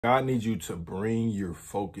God needs you to bring your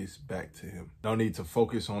focus back to him. You don't need to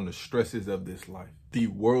focus on the stresses of this life, the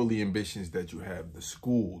worldly ambitions that you have, the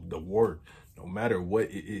school, the work, no matter what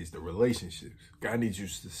it is, the relationships. God needs you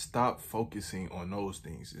to stop focusing on those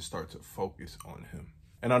things and start to focus on him.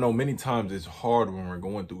 And I know many times it's hard when we're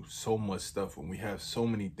going through so much stuff, when we have so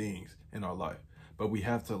many things in our life, but we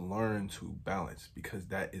have to learn to balance, because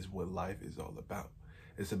that is what life is all about.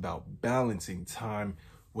 It's about balancing time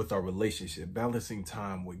with our relationship, balancing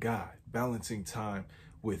time with God, balancing time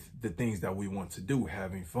with the things that we want to do,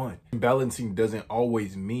 having fun. Balancing doesn't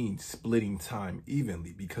always mean splitting time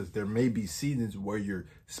evenly, because there may be seasons where you're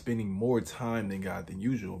spending more time than God than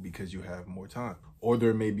usual because you have more time. Or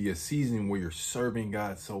there may be a season where you're serving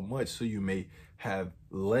God so much, so you may have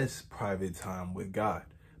less private time with God.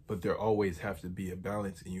 But there always have to be a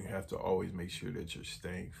balance, and you have to always make sure that you're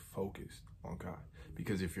staying focused on God.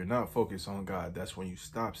 Because if you're not focused on God, that's when you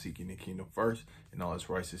stop seeking the kingdom first and all its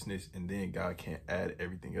righteousness, and then God can't add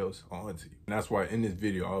everything else onto you. And that's why in this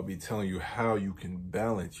video, I'll be telling you how you can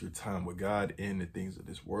balance your time with God and the things of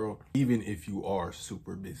this world, even if you are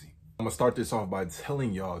super busy. I'm gonna start this off by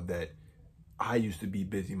telling y'all that I used to be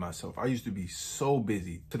busy myself. I used to be so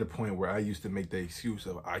busy to the point where I used to make the excuse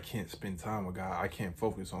of I can't spend time with God. I can't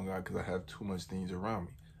focus on God because I have too much things around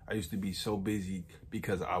me. I used to be so busy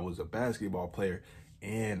because I was a basketball player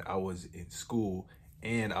and I was in school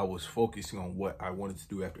and I was focusing on what I wanted to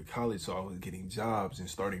do after college. So I was getting jobs and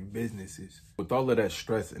starting businesses. With all of that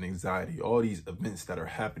stress and anxiety, all these events that are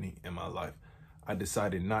happening in my life, I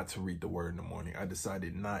decided not to read the word in the morning. I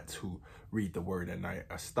decided not to read the word at night.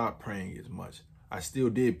 I stopped praying as much. I still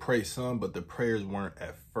did pray some, but the prayers weren't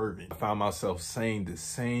as fervent. I found myself saying the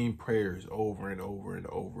same prayers over and over and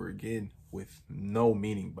over again with no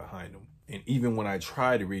meaning behind them. And even when I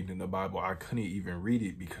tried reading the Bible, I couldn't even read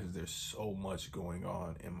it because there's so much going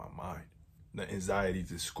on in my mind. The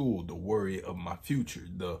anxieties at school, the worry of my future,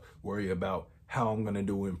 the worry about how I'm going to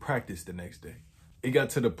do in practice the next day. It got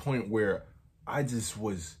to the point where I just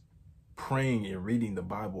was praying and reading the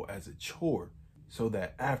Bible as a chore, so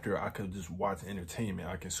that after I could just watch entertainment,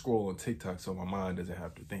 I can scroll on TikTok so my mind doesn't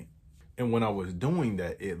have to think. And when I was doing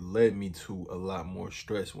that, it led me to a lot more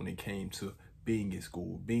stress when it came to being in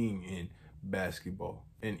school, being in basketball,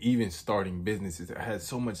 and even starting businesses. I had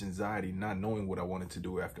so much anxiety, not knowing what I wanted to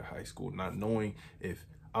do after high school, not knowing if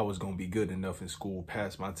I was going to be good enough in school,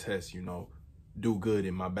 pass my tests, do good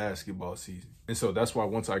in my basketball season. And so that's why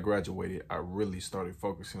once I graduated, I really started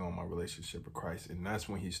focusing on my relationship with Christ. And that's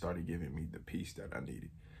when he started giving me the peace that I needed.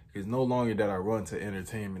 Because no longer did I run to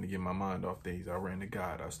entertainment to get my mind off things. I ran to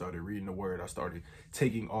God. I started reading the word. I started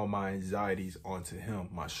taking all my anxieties onto him,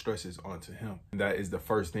 my stresses onto him. And that is the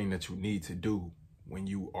first thing that you need to do when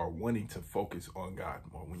you are wanting to focus on God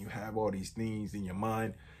more. When you have all these things in your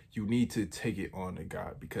mind, you need to take it on to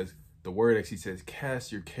God, because the word actually says,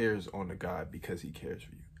 cast your cares on to God because he cares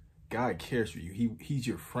for you. God cares for you. He's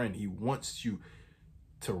your friend. He wants you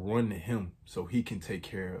to run to him so he can take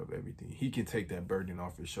care of everything. He can take that burden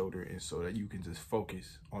off your shoulder, and so that you can just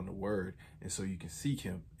focus on the word, and so you can seek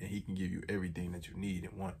him and he can give you everything that you need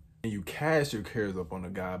and want. And you cast your cares up on the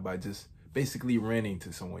God by just basically ranting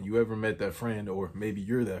to someone. You ever met that friend, or maybe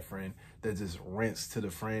you're that friend that just rants to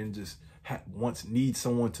the friend, just needs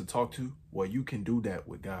someone to talk to? Well, you can do that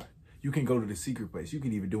with God. You can go to the secret place. You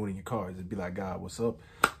can even do it in your car. Just be like, God, what's up?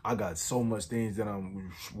 I got so much things that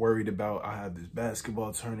I'm worried about. I have this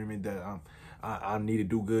basketball tournament that I need to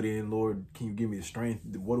do good in. Lord, can you give me the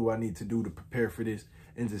strength? What do I need to do to prepare for this?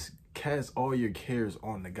 And just cast all your cares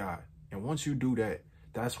on the God. And once you do that,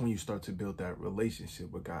 that's when you start to build that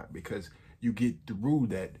relationship with God, because you get through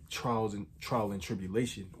that trial and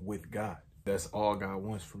tribulation with God. That's all God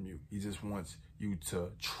wants from you. He just wants you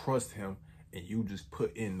to trust him, and you just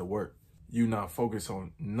put in the work. You not focus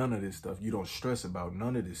on none of this stuff. You don't stress about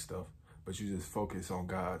none of this stuff, but you just focus on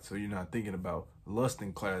God. So you're not thinking about lust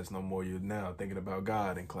in class no more. You're now thinking about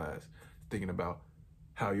God in class, thinking about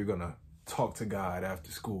how you're going to talk to God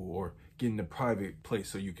after school, or get in a private place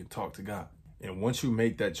so you can talk to God. And once you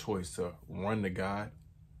make that choice to run to God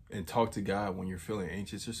and talk to God when you're feeling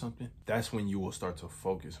anxious or something, that's when you will start to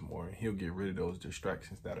focus more, and he'll get rid of those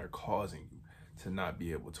distractions that are causing you to not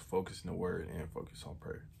be able to focus in the word and focus on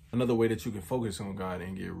prayer. Another way that you can focus on God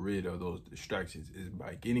and get rid of those distractions is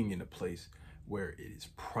by getting in a place where it is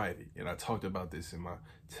private. And I talked about this in my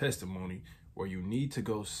testimony, where you need to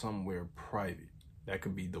go somewhere private. That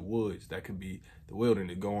could be the woods. That could be the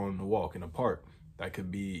wilderness, go on a walk in a park. That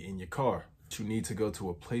could be in your car. You need to go to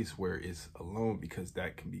a place where it's alone, because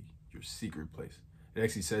that can be your secret place. It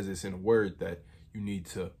actually says this in a word, that you need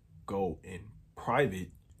to go in private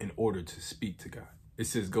in order to speak to God. It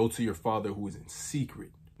says, go to your Father who is in secret.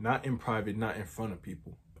 not in private, not in front of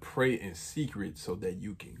people. Pray in secret so that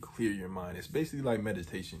you can clear your mind. It's basically like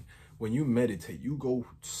meditation. When you meditate, you go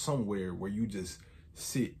somewhere where you just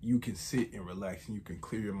sit, you can sit and relax and you can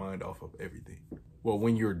clear your mind off of everything. Well,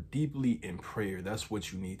 when you're deeply in prayer, that's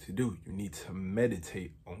what you need to do. You need to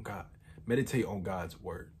meditate on God. Meditate on God's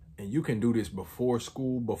word. And you can do this before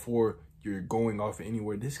school, before you're going off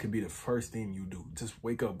anywhere. This could be the first thing you do. Just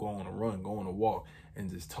wake up, go on a run, go on a walk,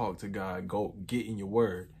 and just talk to God. Go get in your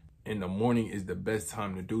word. In the morning is the best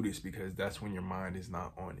time to do this because that's when your mind is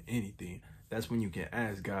not on anything. That's when you can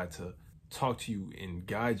ask God to talk to you and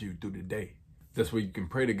guide you through the day. That's where you can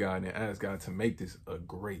pray to God and ask God to make this a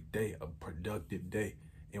great day, a productive day.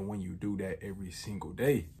 And when you do that every single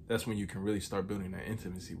day, that's when you can really start building that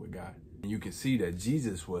intimacy with God. And you can see that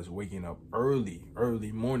Jesus was waking up early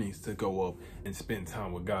mornings to go up and spend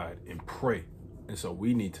time with God and pray. And so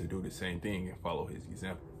we need to do the same thing and follow his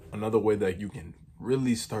example. Another way that you can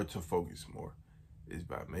really start to focus more is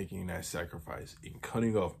by making that sacrifice and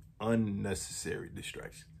cutting off unnecessary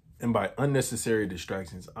distractions. And by unnecessary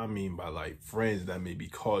distractions, I mean by like friends that may be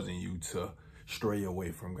causing you to stray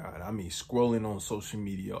away from God. I mean scrolling on social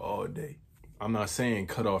media all day. I'm not saying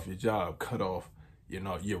cut off your job, cut off,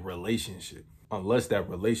 your relationship, unless that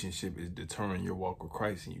relationship is deterring your walk with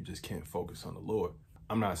Christ and you just can't focus on the Lord.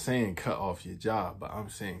 I'm not saying cut off your job, but I'm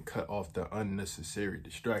saying cut off the unnecessary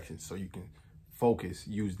distractions so you can focus,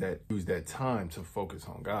 use that time to focus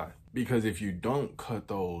on God. Because if you don't cut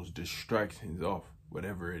those distractions off,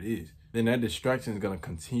 whatever it is, then that distraction is going to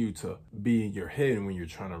continue to be in your head when you're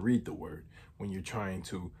trying to read the word, when you're trying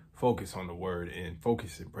to focus on the word and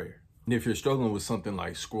focus in prayer. And if you're struggling with something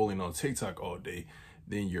like scrolling on TikTok all day,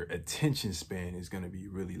 then your attention span is going to be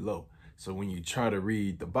really low. So when you try to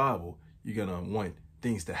read the Bible, you're going to want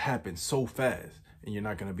things to happen so fast and you're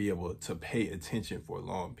not going to be able to pay attention for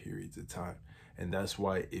long periods of time. And that's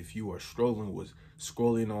why if you are struggling with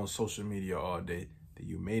scrolling on social media all day, then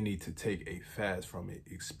you may need to take a fast from it,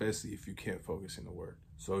 especially if you can't focus in the word.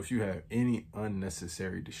 So if you have any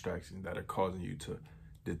unnecessary distractions that are causing you to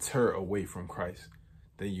deter away from Christ,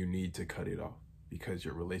 then you need to cut it off because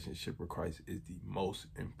your relationship with Christ is the most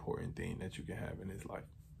important thing that you can have in this life.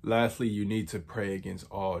 Lastly, you need to pray against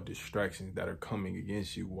all distractions that are coming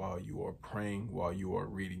against you while you are praying, while you are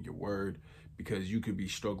reading your word, because you could be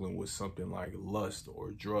struggling with something like lust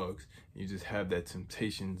or drugs. And you just have that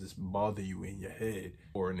temptation just bother you in your head,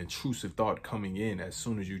 or an intrusive thought coming in as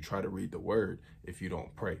soon as you try to read the word if you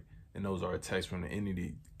don't pray. And those are attacks from the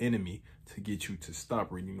enemy to get you to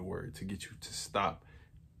stop reading the word, to get you to stop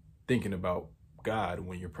thinking about God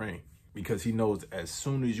when you're praying. Because he knows as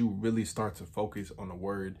soon as you really start to focus on the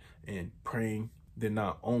word and praying, then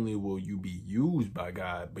not only will you be used by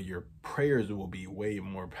God, but your prayers will be way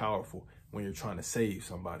more powerful when you're trying to save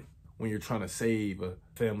somebody, when you're trying to save a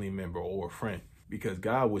family member or a friend. Because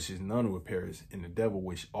God wishes none would perish and the devil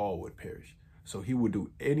wishes all would perish. So he will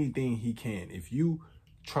do anything he can. If you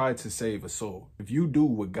try to save a soul, if you do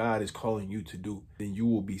what God is calling you to do, then you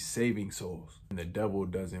will be saving souls. And the devil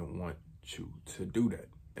doesn't want you to do that.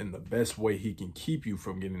 And the best way he can keep you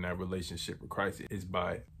from getting that relationship with Christ is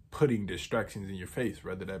by putting distractions in your face,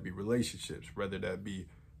 whether that be relationships, whether that be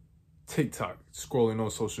TikTok, scrolling on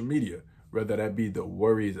social media, whether that be the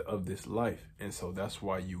worries of this life. And so that's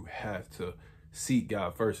why you have to seek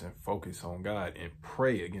God first and focus on God and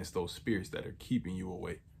pray against those spirits that are keeping you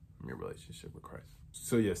away from your relationship with Christ.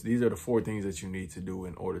 So yes, these are the 4 things that you need to do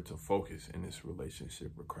in order to focus in this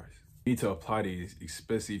relationship with Christ. You need to apply these,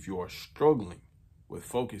 especially if you are struggling with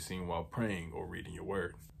focusing while praying or reading your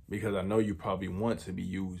word. Because I know you probably want to be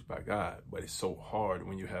used by God, but it's so hard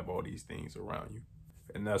when you have all these things around you.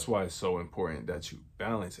 And that's why it's so important that you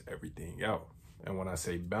balance everything out. And when I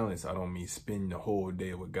say balance, I don't mean spend the whole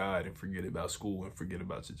day with God and forget about school and forget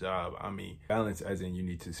about your job. I mean balance as in you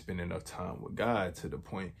need to spend enough time with God to the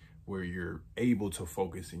point where you're able to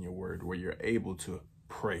focus in your word, where you're able to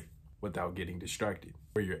pray without getting distracted,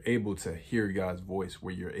 where you're able to hear God's voice,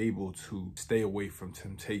 where you're able to stay away from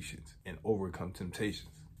temptations and overcome temptations.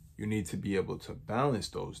 You need to be able to balance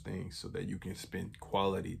those things so that you can spend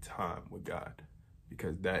quality time with God,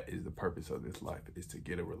 because that is the purpose of this life, is to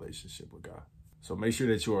get a relationship with God. So make sure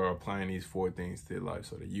that you are applying these 4 things to your life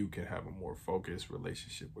so that you can have a more focused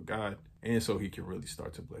relationship with God and so he can really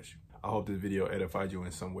start to bless you. I hope this video edified you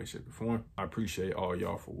in some way, shape, or form. I appreciate all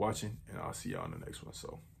y'all for watching, and I'll see y'all in the next one.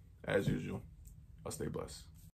 So as usual, I'll stay blessed.